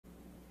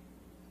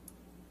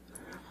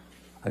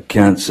I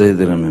can't say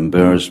that I'm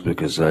embarrassed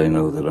because I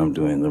know that I'm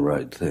doing the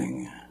right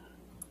thing.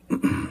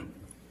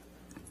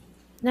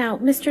 Now,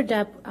 Mr.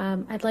 Depp,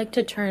 I'd like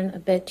to turn a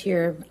bit to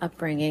your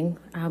upbringing.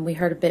 We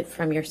heard a bit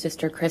from your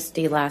sister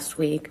Christy last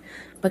week,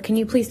 but can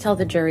you please tell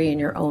the jury in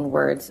your own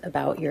words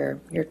about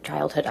your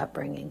childhood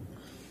upbringing?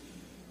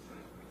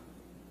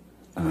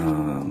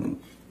 I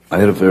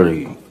had a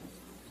very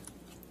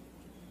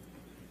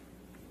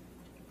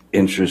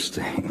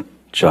interesting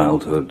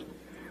childhood,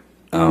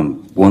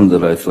 one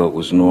that I thought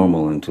was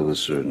normal until a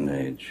certain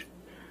age.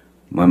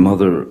 My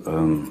mother,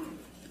 I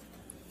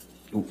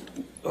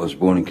was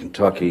born in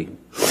Kentucky,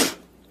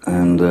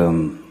 and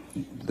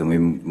then we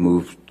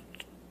moved,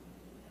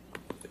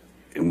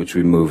 in which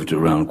we moved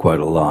around quite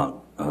a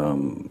lot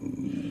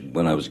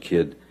when I was a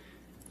kid.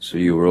 So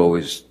you were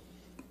always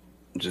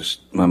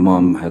just, my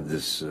mom had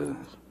this,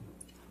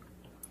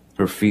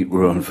 her feet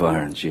were on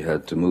fire and she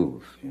had to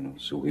move,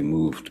 so we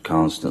moved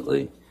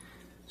constantly.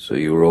 So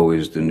you were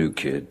always the new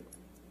kid,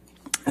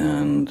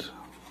 and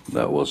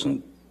that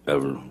wasn't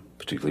ever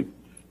particularly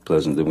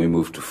pleasant. Then we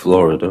moved to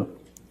Florida,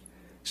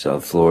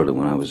 South Florida,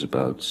 when I was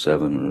about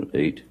 7 or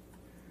 8.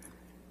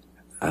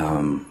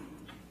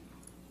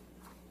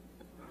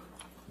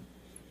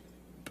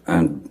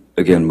 And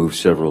again, moved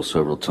several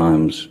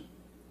times.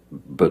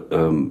 But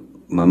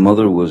my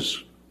mother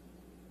was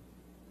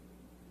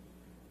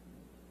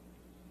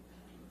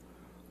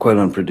quite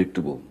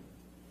unpredictable.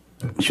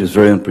 She was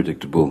very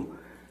unpredictable.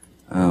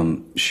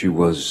 She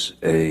was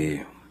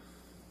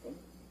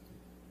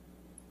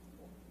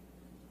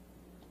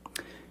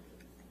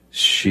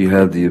she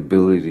had the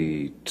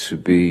ability to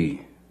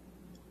be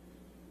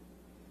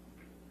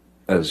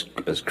as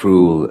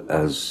cruel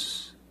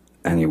as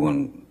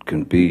anyone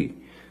can be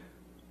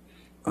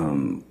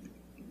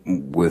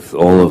with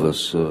all of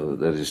us.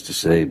 That is to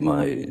say,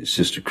 my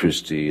sister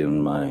Christy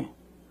and my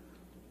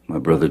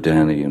brother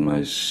Danny and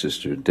my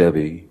sister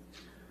Debbie,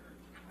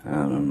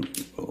 and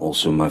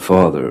also my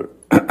father.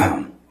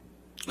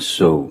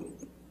 So,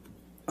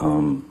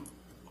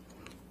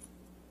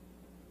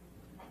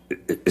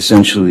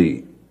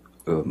 essentially,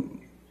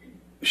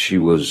 she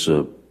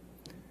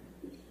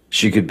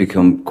could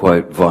become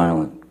quite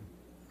violent,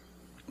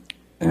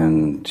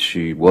 and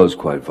she was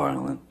quite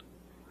violent,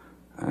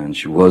 and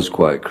she was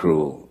quite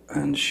cruel,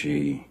 and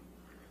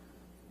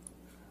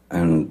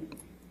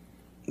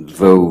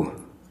though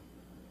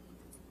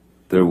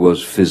there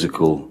was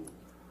physical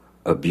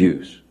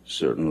abuse,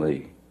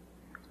 certainly,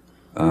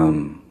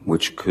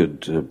 which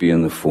could be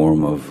in the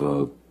form of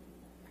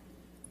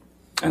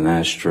an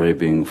ashtray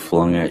being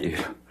flung at you,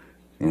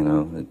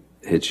 that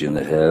hits you in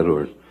the head,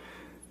 or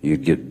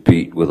you'd get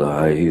beat with a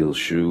high-heel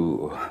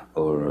shoe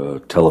or a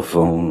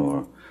telephone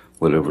or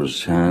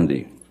whatever's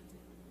handy.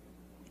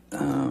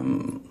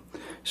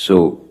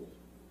 So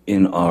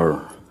in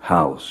our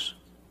house,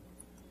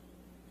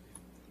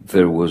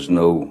 we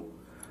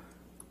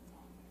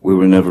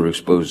were never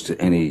exposed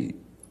to any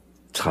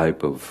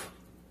type of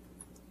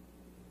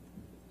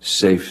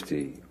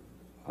safety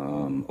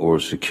or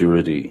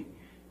security.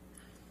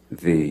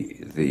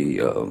 The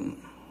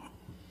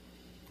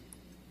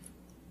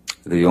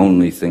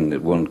only thing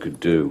that one could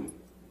do,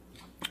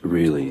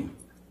 really,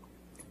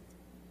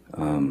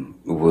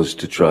 was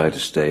to try to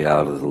stay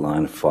out of the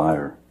line of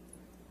fire.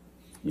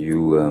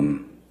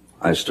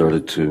 I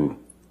started to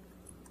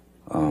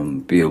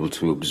be able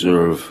to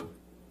observe,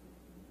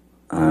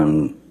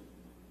 and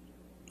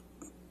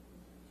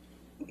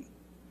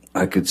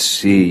I could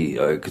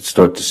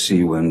start to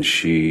see when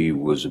she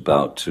was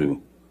about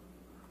to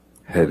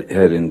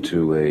head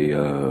into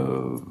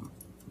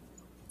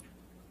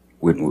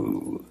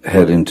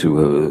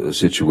a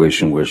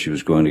situation where she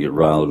was going to get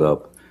riled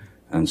up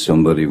and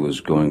somebody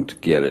was going to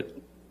get it.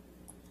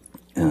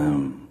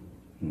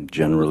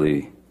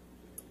 Generally,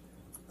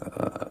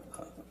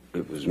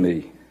 it was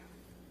me.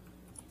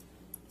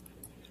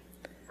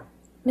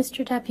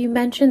 Mr. Depp, you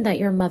mentioned that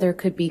your mother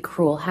could be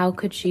cruel. How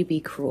could she be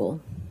cruel?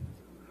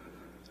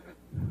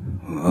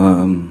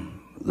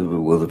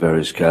 The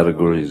various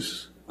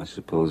categories, I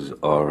suppose,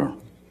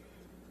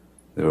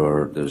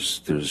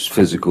 there's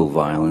physical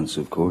violence,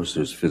 of course,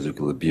 there's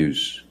physical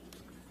abuse,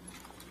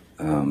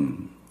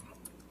 to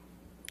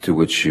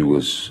which she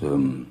was,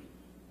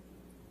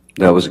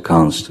 that was a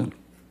constant.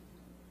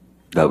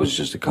 That was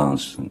just a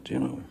constant,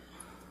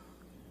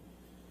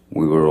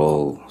 We were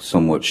all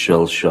somewhat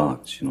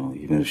shell-shocked,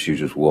 even if she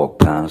just walked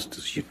past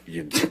us,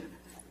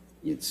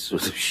 you'd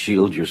sort of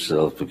shield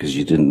yourself because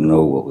you didn't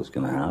know what was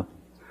going to happen.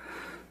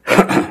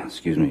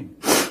 Excuse me.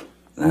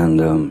 And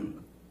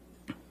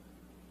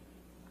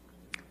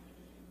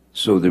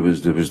so there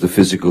was the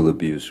physical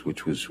abuse,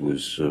 which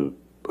was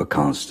a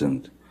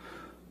constant.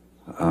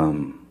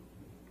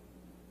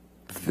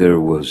 There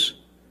was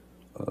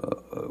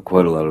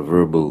quite a lot of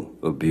verbal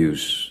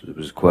abuse. There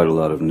was quite a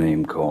lot of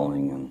name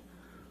calling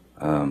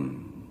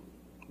and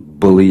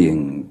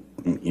bullying.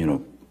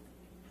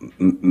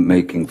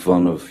 Making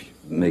fun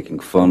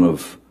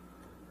of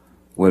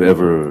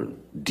whatever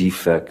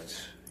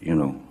defect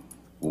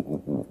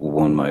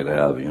one might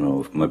have.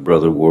 If my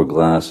brother wore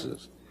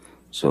glasses,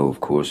 so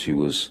of course he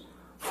was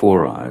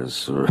four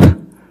eyes,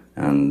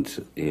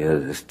 and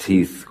his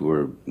teeth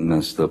were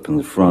messed up in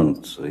the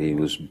front, so he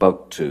was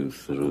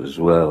buck-toothed as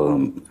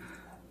well.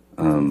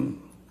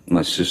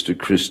 My sister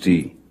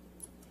Christy,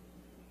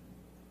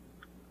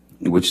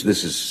 which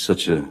this is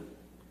such a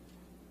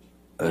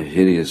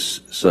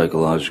hideous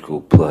psychological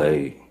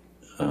play.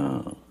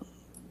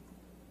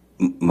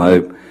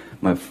 My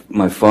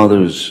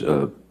father's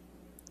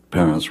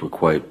parents were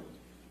quite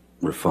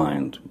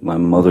refined. My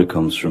mother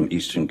comes from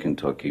Eastern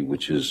Kentucky,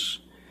 which is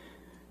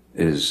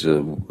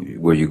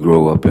where you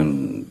grow up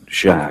in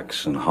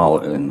shacks and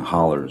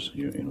hollers,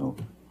 you know.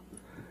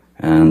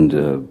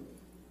 And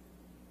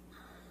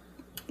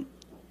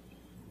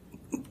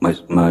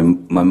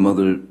my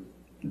mother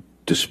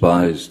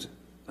despised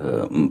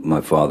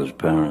my father's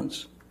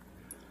parents,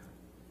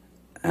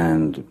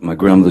 and my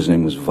grandmother's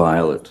name was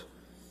Violet,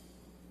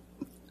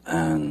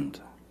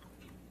 and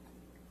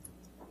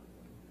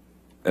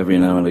every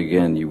now and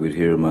again you would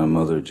hear my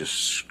mother just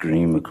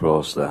scream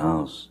across the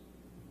house,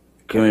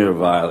 "Come here,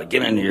 Violet,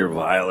 get in here,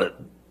 Violet."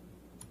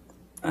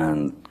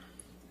 And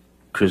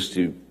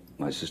Christy,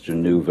 my sister,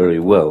 knew very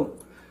well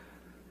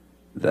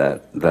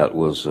that that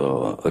was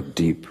a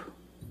deep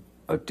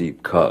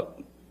cut,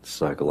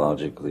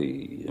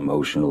 psychologically,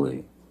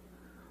 emotionally,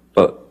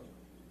 but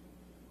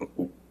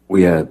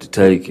we had to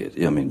take it.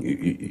 I mean,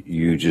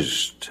 you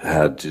just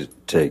had to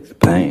take the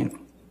pain.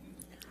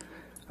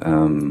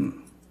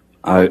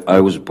 I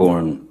was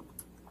born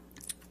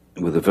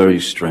with a very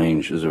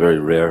strange, it was a very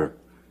rare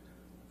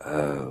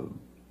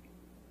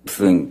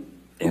thing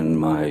in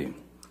my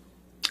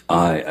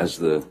eye, as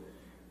the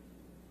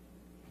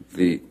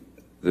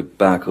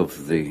back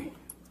of the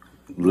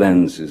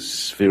lens is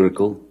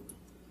spherical.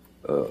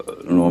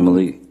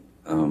 Normally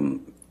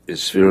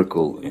is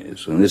spherical,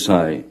 so in this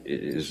eye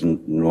it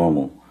isn't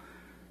normal.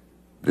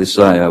 This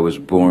eye, I was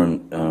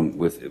born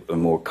with a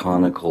more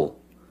conical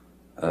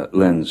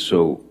lens,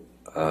 so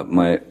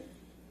my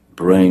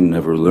brain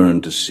never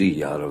learned to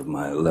see out of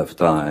my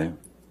left eye,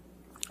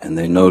 and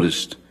they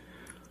noticed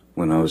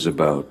when I was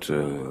about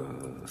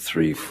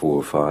 3,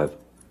 4,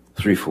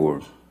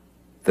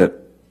 that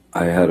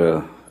I had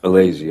a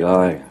lazy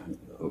eye,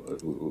 a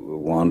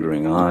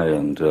wandering eye,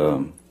 and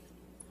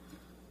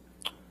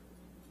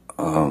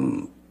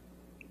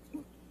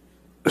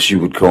she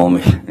would call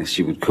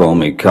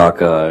me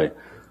cockeye,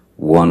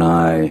 one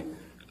eye,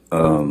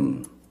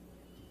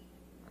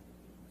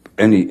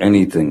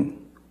 anything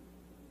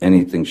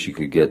she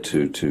could get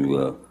to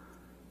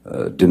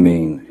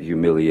demean,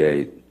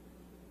 humiliate.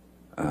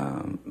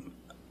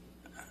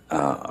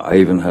 I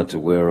even had to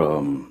wear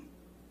an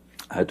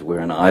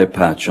eye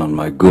patch on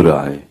my good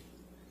eye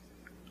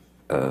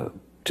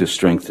to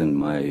strengthen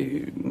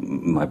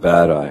my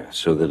bad eye,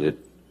 so that it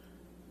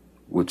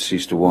would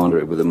cease to wander.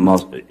 It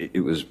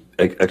was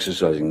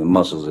exercising the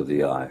muscles of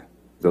the eye,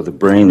 though the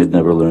brain had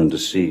never learned to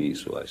see.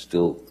 So I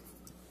still,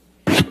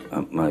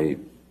 my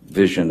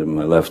vision in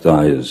my left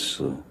eye is,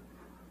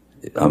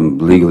 I'm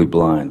legally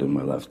blind in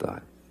my left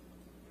eye.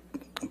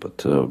 But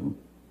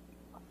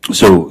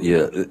so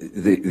yeah,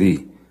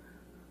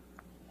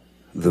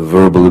 the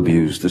verbal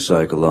abuse, the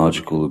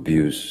psychological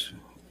abuse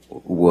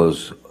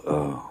was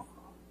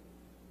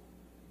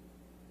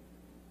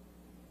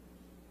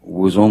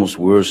almost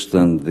worse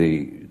than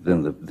the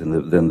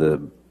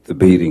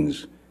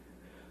beatings,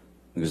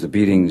 because the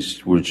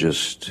beatings were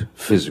just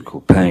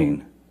physical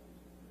pain,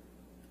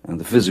 and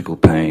the physical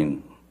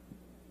pain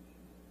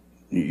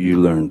you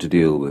learn to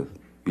deal with,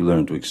 you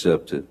learn to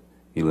accept it,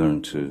 you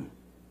learn to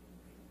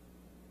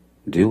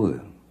deal with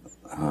it.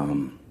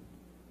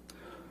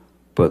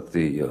 But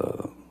the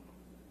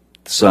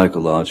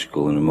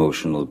psychological and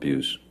emotional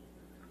abuse,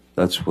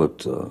 that's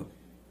what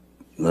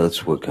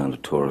kind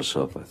of tore us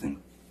up, I think.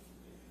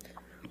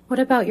 What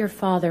about your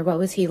father? What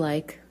was he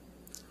like?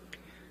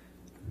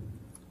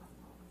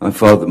 My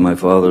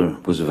father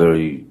was a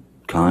very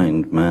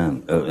kind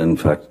man. In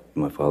fact,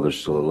 my father's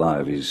still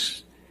alive.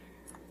 He's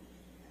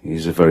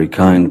a very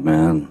kind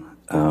man.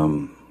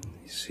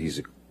 He's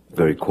a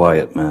very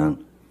quiet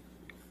man.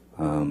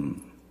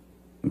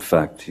 In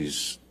fact,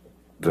 he's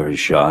very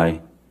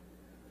shy.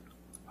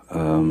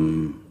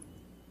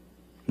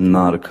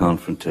 Not a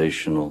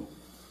confrontational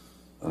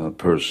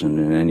person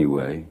in any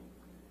way.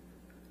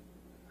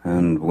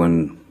 And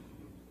when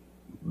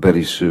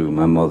Betty Sue,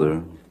 my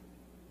mother,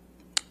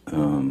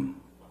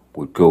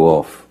 would go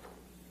off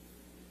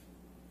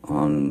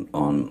on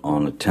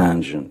a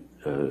tangent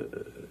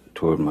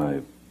toward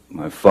my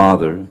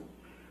father,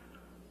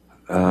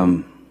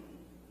 and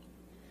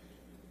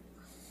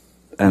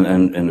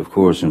of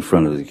course in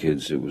front of the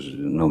kids it was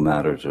no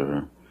matter to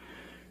her.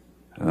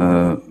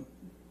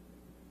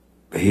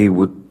 He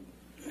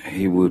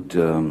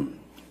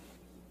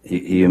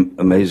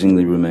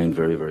amazingly remained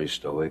very, very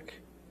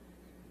stoic,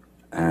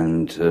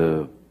 and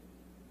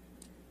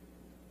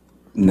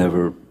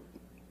never,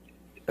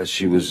 as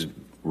she was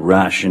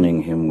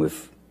rationing him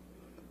with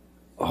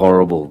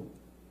horrible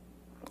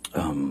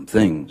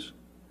things,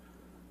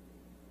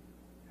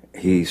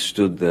 he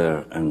stood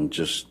there and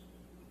just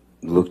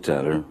looked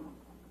at her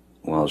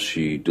while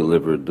she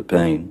delivered the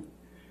pain,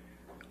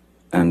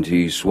 and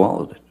he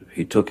swallowed it.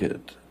 He took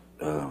it.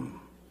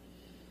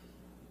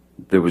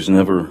 There was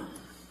never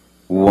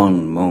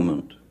one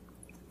moment,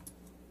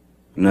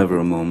 never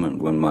a moment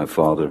when my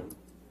father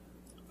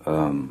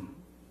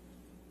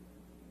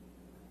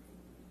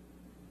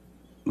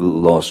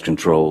lost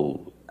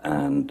control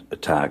and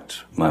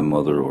attacked my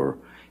mother or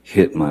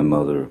hit my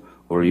mother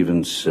or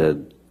even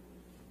said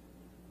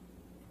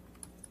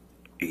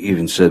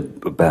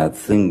a bad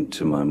thing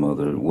to my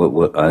mother.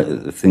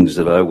 The things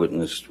that I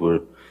witnessed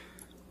were,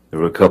 there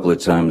were a couple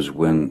of times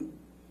when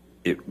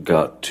it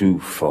got too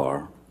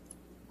far,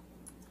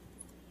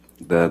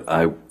 that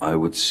I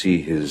could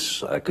see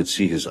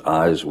his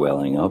eyes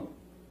welling up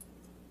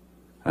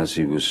as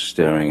he was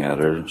staring at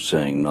her,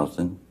 saying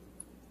nothing.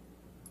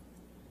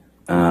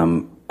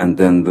 And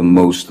then the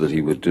most that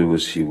he would do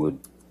is he would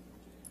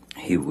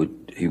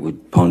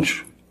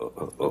punch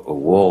a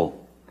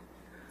wall.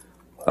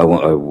 I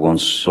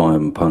once saw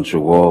him punch a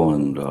wall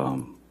and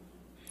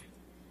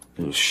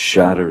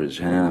shatter his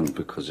hand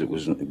because it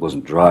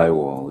wasn't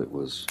drywall. It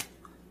was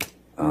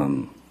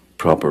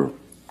proper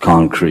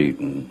concrete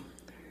and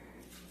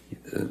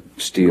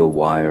steel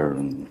wire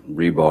and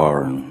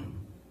rebar and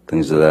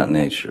things of that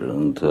nature.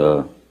 And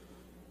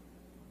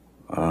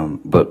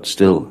but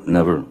still,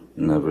 never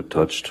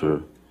touched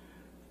her,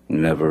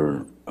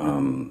 never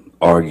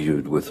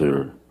argued with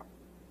her.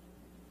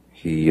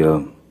 He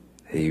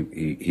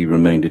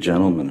remained a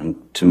gentleman,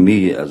 and to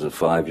me, as a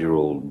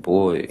 5-year-old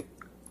boy,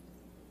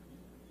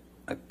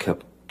 I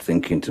kept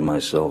thinking to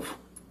myself,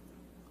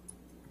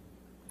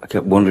 I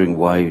kept wondering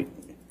why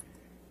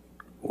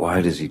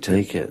does he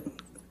take it?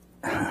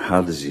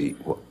 How does he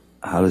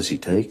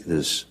take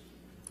this?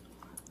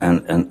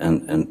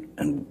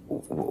 And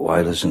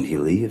why doesn't he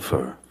leave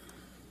her?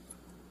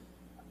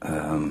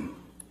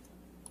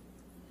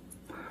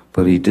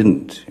 But he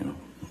didn't, you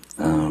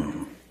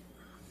know.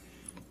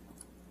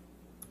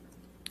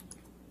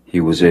 He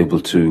was able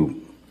to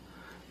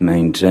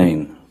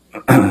maintain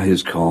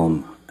his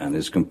calm and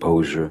his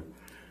composure.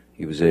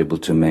 He was able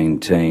to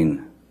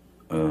maintain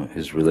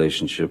his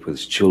relationship with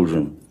his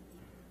children.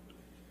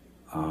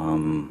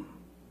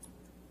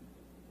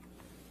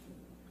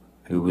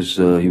 He was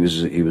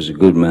a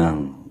good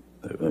man.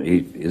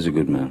 He is a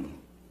good man.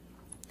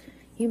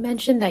 You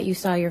mentioned that you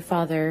saw your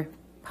father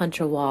punch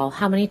a wall.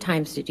 How many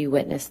times did you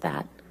witness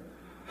that?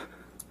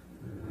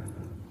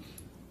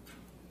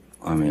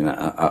 I mean,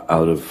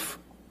 out of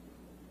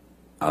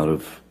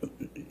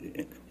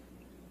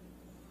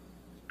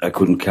I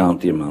couldn't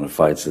count the amount of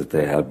fights that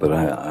they had, but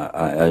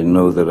I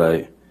know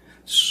that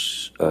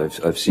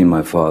I've seen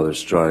my father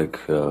strike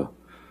a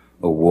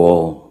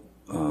wall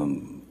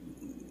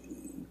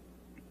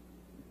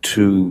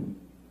 2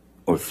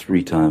 or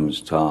 3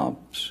 times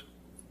tops.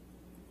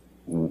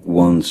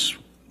 Once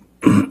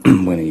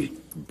when he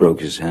broke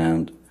his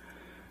hand,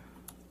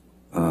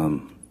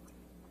 but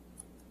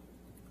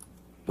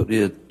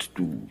yeah,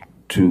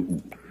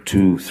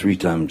 2-3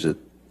 times at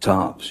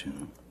tops, you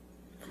know.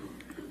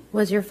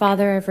 Was your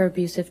father ever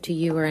abusive to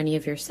you or any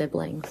of your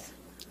siblings?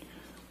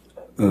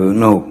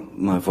 No,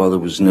 my father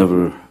was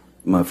never.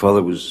 My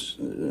father was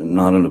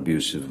not an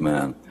abusive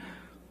man.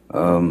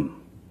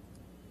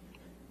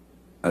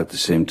 At the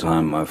same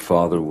time, my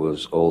father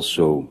was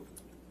also,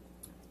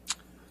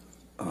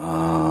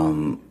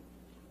 to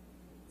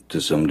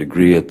some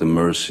degree, at the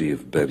mercy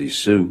of Betty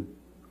Sue,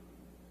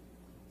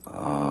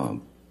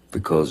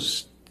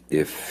 because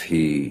if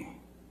he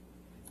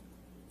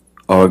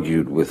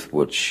argued with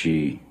what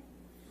she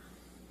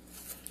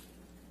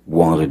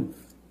wanted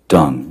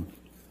done,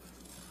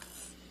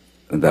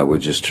 that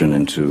would just turn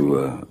into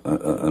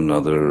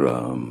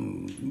another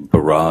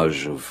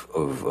barrage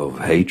of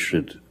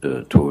hatred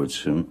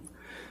towards him.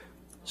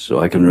 So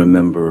I can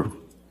remember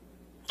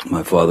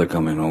my father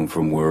coming home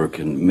from work,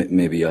 and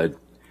maybe I'd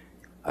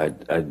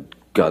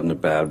gotten a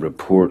bad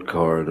report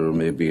card, or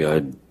maybe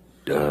I'd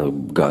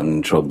gotten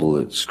in trouble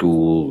at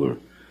school, or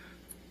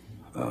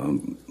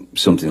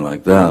something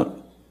like that.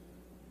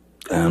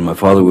 And my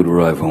father would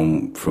arrive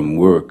home from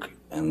work,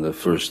 and the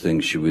first thing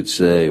she would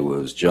say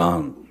was,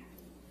 "John,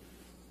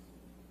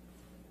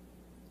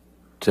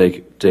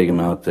 take him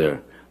out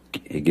there.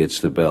 He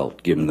gets the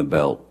belt. Give him the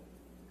belt."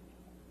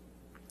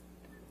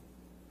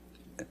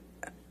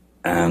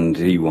 And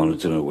he wanted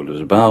to know what it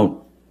was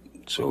about,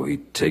 so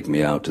he'd take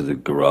me out to the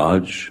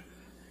garage,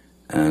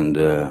 and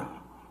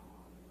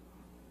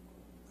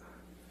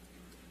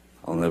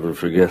I'll never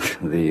forget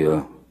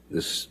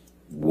this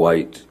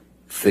white,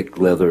 thick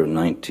leather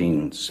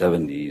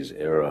 1970s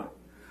era,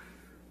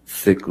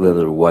 thick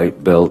leather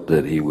white belt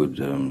that he would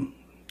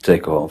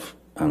take off,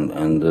 and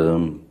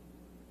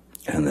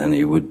then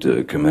he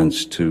would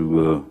commence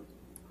to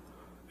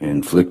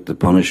inflict the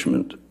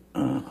punishment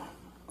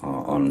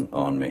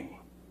on me.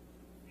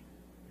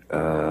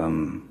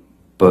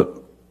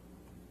 But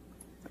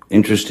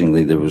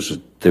interestingly,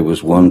 there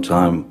was one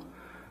time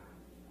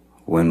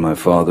when my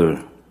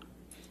father,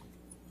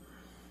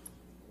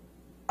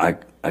 I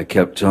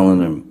kept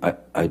telling him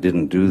I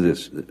didn't do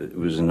this. It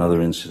was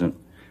another incident.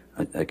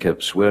 I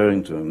kept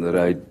swearing to him that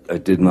I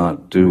did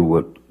not do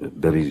what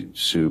Betty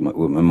Sue,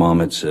 what my mom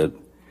had said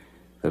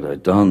that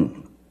I'd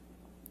done.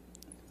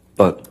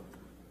 But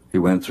he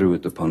went through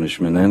with the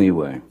punishment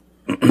anyway.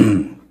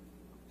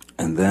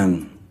 And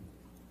then,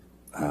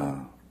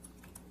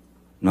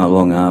 not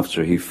long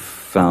after, he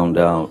found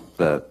out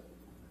that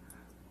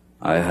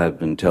I had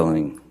been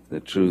telling the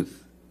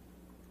truth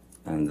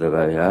and that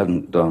I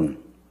hadn't done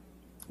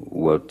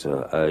what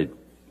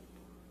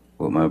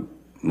my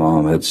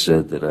mom had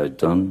said that I'd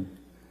done.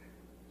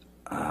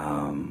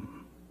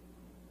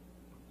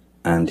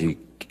 And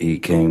he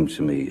came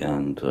to me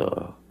and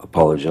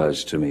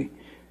apologized to me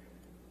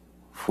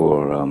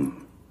for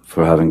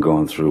having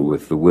gone through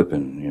with the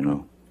whipping, you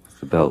know,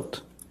 the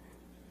belt.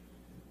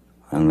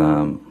 And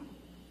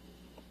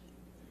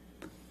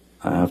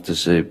I have to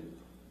say,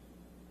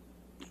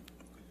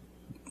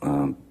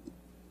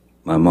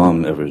 my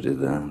mom never did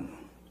that.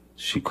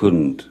 She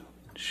couldn't.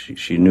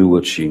 She knew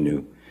what she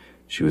knew.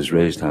 She was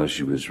raised how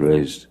she was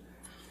raised.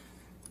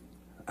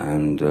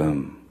 And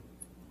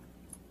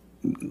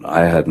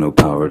I had no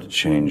power to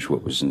change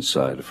what was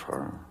inside of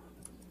her,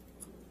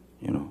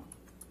 you know.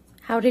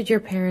 How did your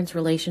parents'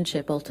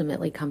 relationship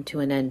ultimately come to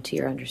an end, to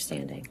your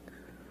understanding?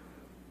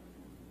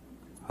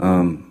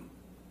 When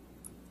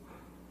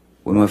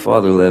my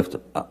father left,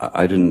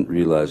 I didn't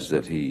realize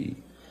that he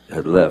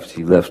had left.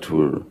 He left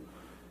for,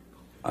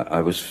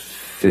 I was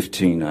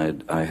 15.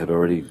 I had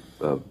already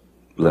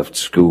left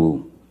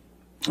school,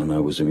 and I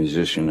was a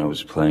musician. I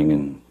was playing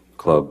in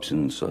clubs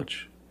and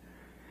such.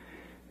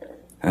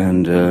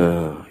 And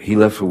he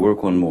left for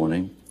work one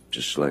morning,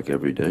 just like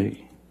every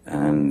day,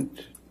 and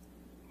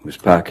was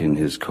packing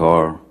his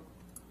car,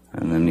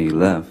 and then he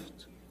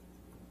left.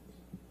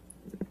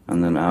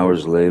 And then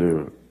hours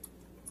later,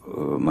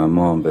 my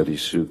mom, Betty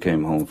Sue,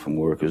 came home from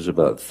work. It was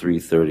about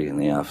 3:30 in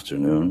the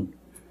afternoon.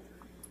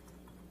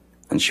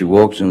 And she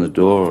walked in the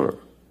door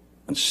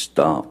and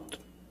stopped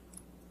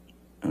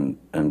and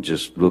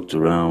just looked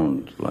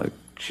around like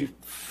she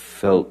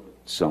felt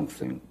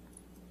something.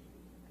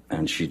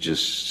 And I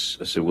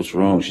said, "What's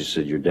wrong?" She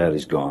said, "Your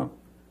daddy's gone."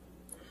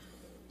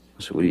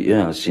 I said, "Well,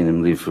 yeah, I seen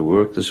him leave for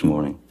work this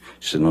morning."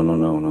 She said,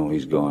 No,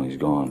 he's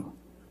gone.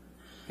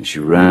 And she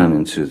ran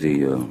into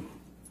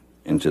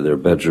their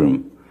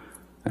bedroom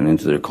and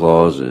into their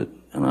closet,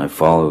 and I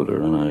followed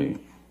her, and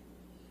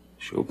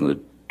she opened the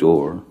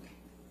door,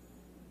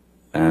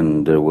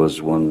 and there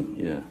was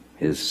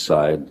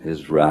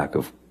his rack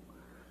of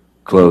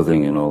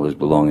clothing and all his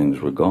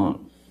belongings were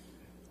gone.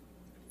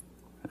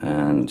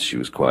 And she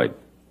was quite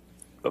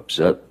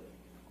upset.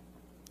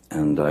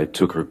 And I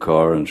took her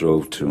car and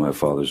drove to my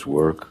father's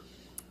work,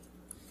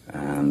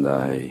 and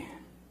I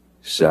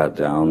sat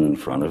down in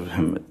front of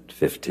him at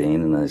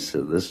 15, and I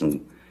said,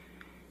 "Listen,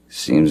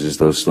 seems as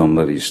though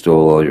somebody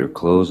stole all your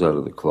clothes out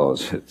of the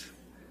closet."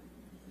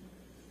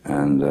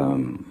 And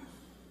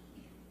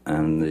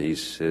he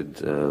said,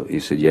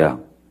 "Yeah."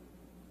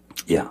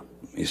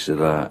 He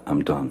said,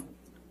 "I'm done.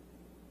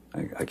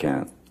 I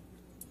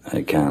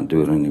can't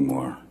do it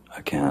anymore.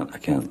 I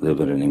can't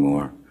live it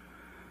anymore.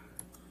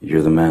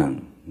 You're the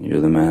man.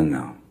 You're the man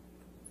now."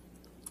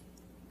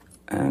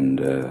 And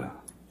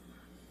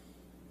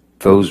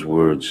those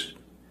words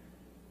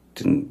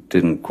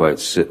didn't quite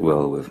sit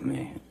well with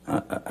me.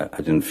 I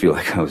didn't feel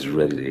like I was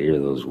ready to hear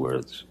those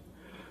words.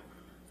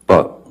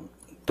 But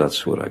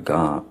that's what I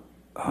got.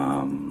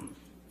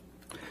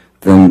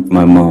 Then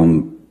my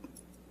mom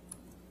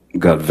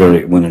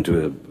went into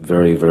a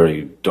very,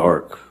 very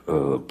dark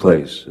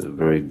place, a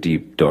very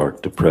deep,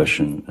 dark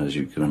depression, as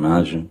you can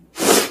imagine.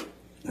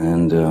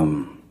 And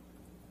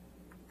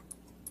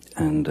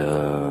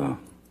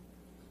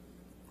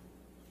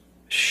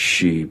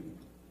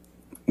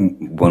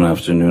one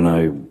afternoon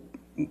I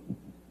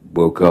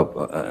woke up,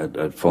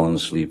 I'd fallen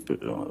asleep,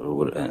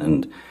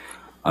 and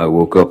I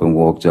woke up and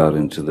walked out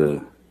into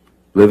the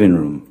living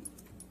room,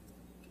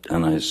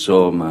 and I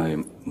saw my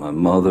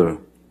mother,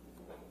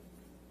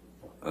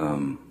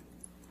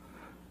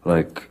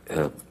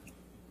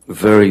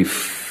 very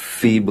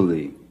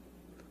feebly,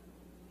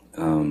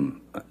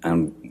 and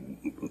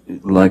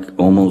like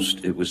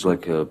almost, it was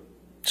like a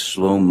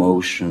slow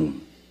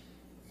motion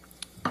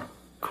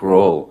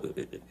crawl.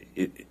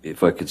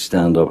 If I could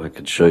stand up, I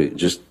could show you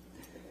just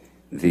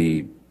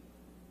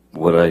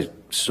what I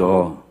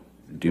saw.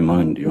 Do you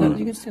mind? No,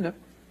 you can stand up.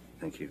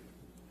 Thank you.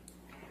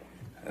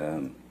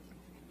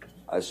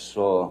 I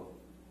saw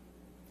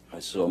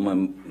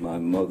my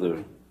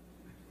mother,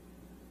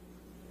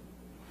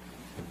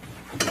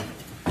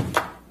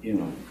 you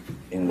know,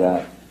 in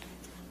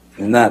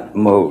that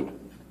mode.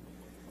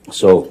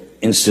 So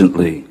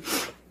instantly,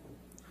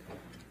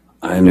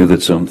 I knew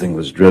that something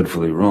was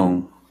dreadfully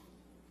wrong,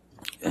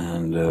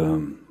 and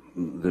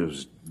there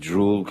was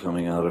drool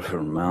coming out of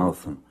her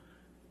mouth. And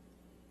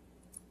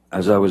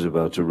as I was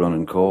about to run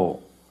and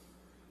call,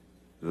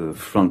 the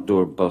front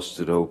door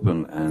busted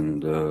open,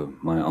 and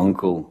my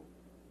uncle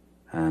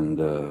and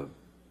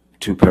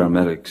two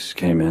paramedics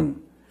came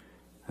in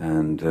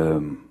and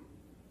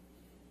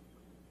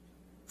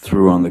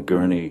threw on the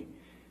gurney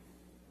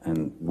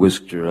and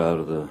whisked her out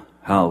of the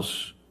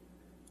house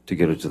to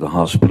get her to the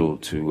hospital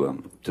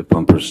to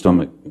pump her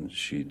stomach.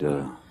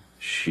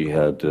 She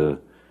had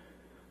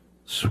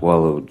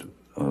swallowed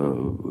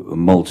a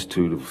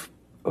multitude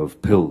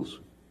of pills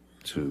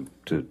to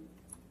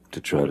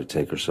try to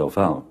take herself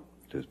out,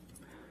 to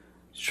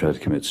try to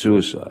commit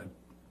suicide.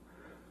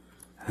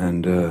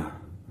 And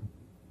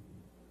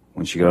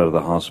when she got out of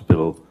the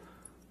hospital,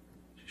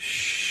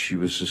 she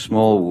was a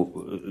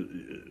small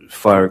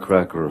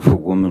firecracker of a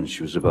woman.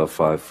 She was about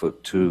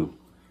 5'2".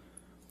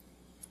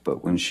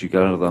 But when she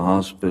got out of the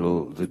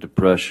hospital, the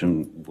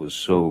depression was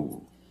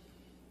so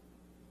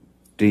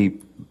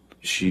deep.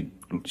 She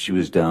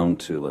was down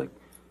to, like,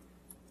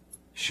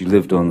 she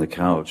lived on the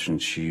couch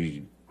and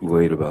she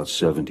weighed about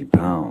 70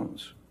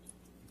 pounds.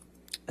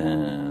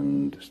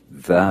 And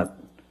that,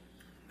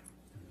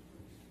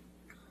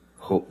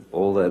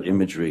 all that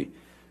imagery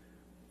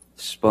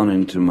spun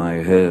into my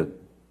head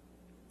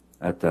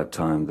at that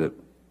time, that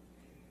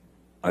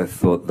I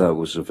thought that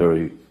was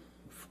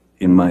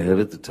in my head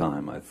at the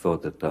time, I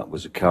thought that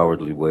was a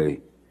cowardly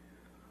way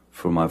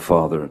for my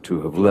father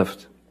to have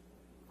left.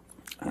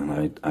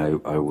 And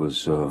I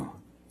was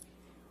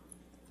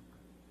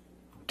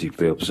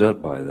deeply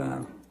upset by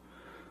that.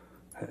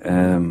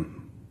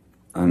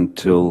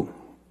 Until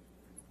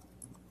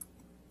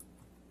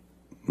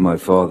my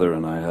father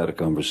and I had a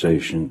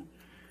conversation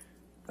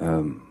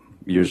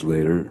years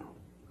later,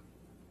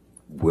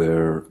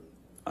 where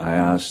I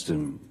asked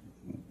him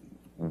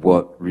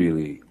what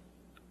really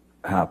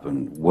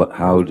happened,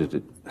 how did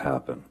it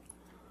happen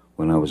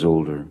when I was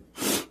older,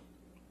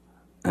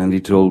 and he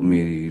told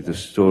me the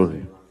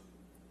story.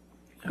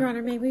 Your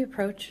Honor, may we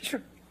approach?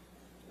 Sure.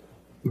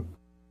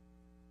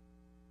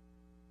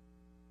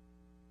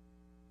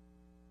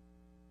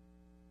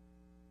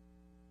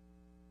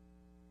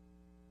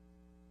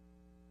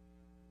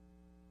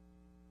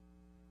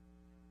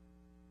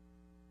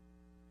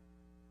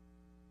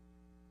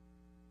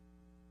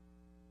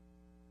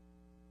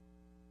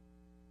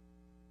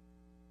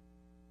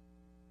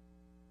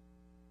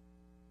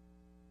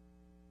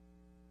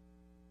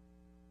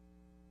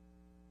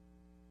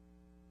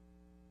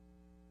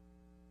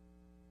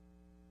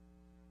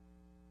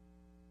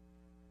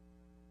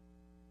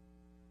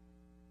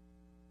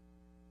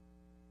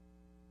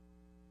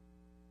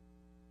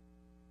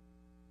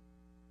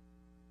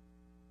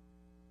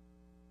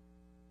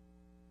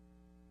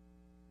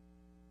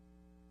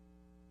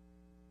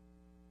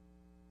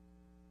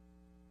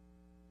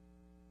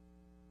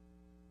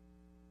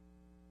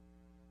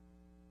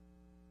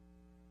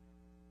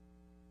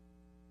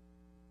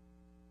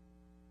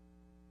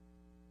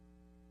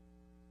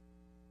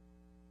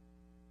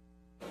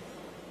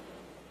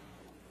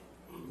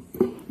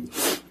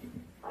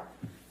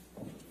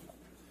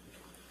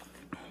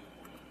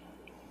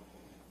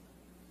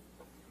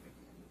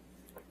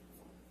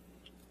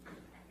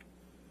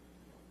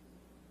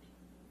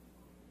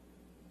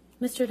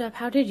 Mr. Depp,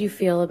 how did you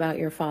feel about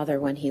your father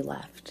when he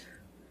left?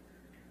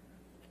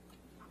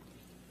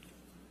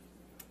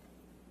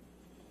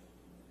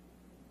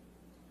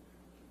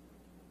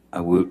 I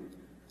was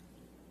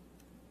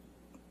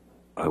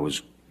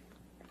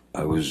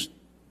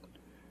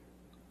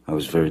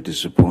very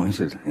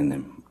disappointed in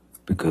him,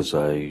 because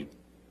I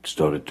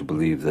started to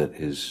believe that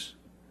his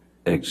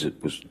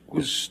exit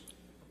was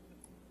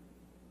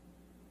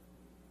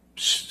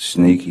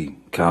sneaky,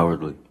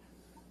 cowardly.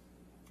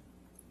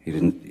 He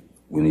didn't.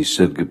 When he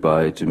said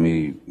goodbye to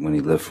me, when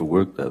he left for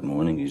work that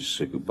morning, he just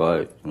said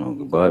goodbye.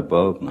 Goodbye,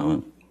 Bob. And I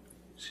went,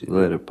 see you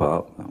later,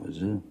 Pop. That was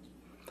it.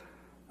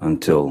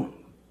 Until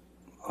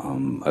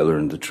I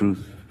learned the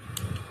truth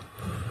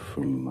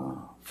from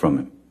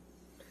him.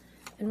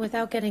 And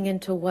without getting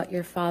into what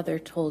your father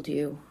told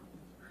you,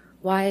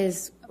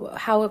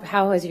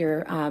 how has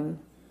your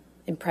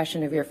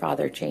impression of your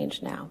father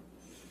changed now?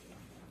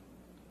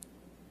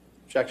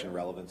 Objection,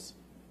 relevance.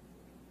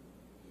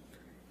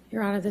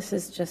 Your Honor, this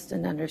is just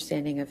an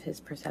understanding of his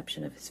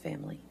perception of his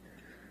family.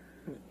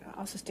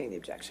 I'll sustain the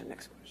objection.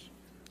 Next question.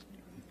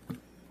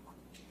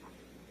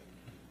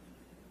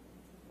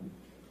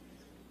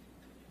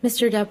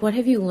 Mr. Depp, what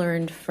have you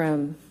learned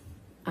from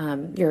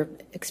your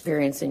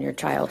experience in your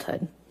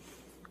childhood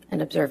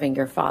and observing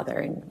your father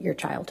in your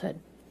childhood?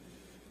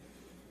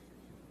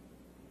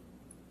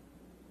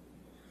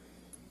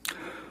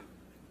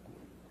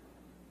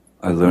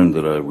 I learned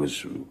that I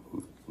was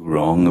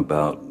wrong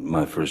about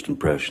my first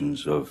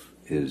impressions of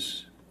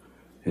his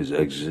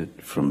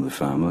exit from the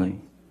family.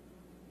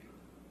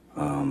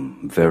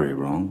 Very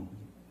wrong.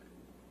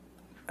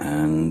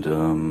 And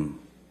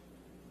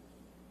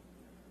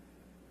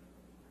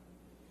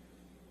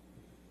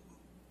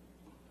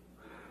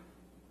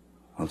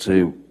I'll tell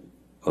you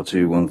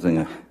one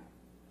thing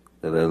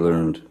that I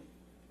learned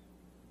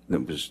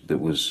that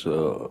was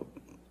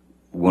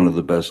one of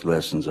the best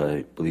lessons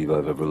I believe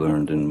I've ever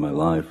learned in my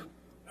life,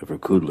 ever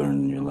could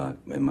learn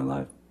in my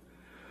life,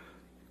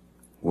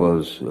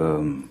 was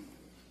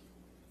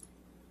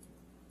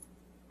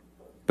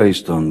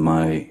based on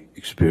my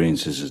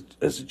experiences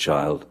as a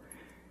child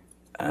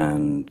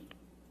and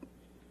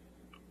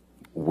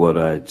what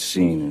I'd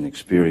seen and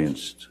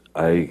experienced.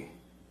 I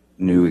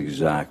knew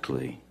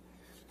exactly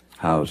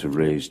how to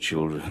raise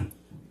children.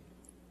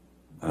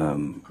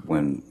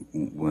 When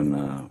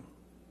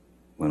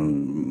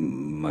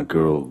my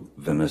girl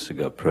Vanessa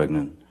got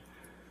pregnant,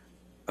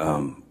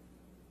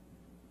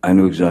 I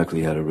knew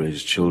exactly how to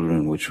raise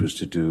children, which was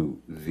to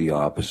do the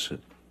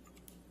opposite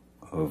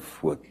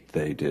of what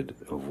they did,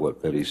 of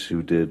what Betty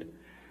Sue did.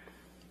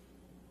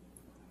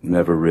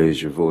 Never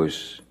raise your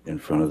voice in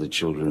front of the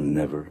children,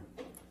 never.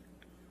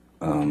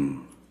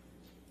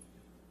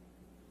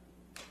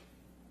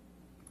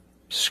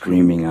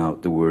 Screaming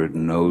out the word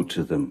no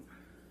to them.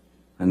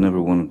 I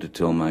never wanted to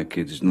tell my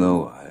kids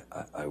no.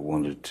 I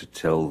wanted to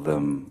tell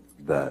them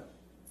that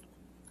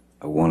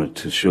I wanted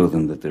to show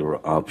them that there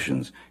were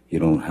options. You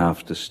don't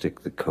have to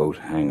stick the coat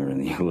hanger in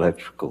the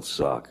electrical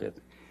socket.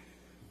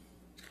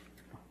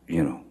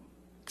 You know,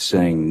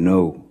 saying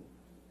no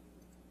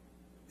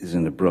is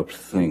an abrupt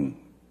thing,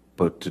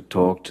 but to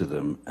talk to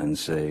them and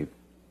say,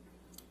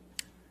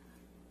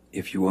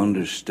 if you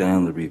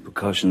understand the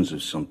repercussions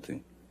of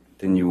something,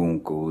 then you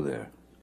won't go there.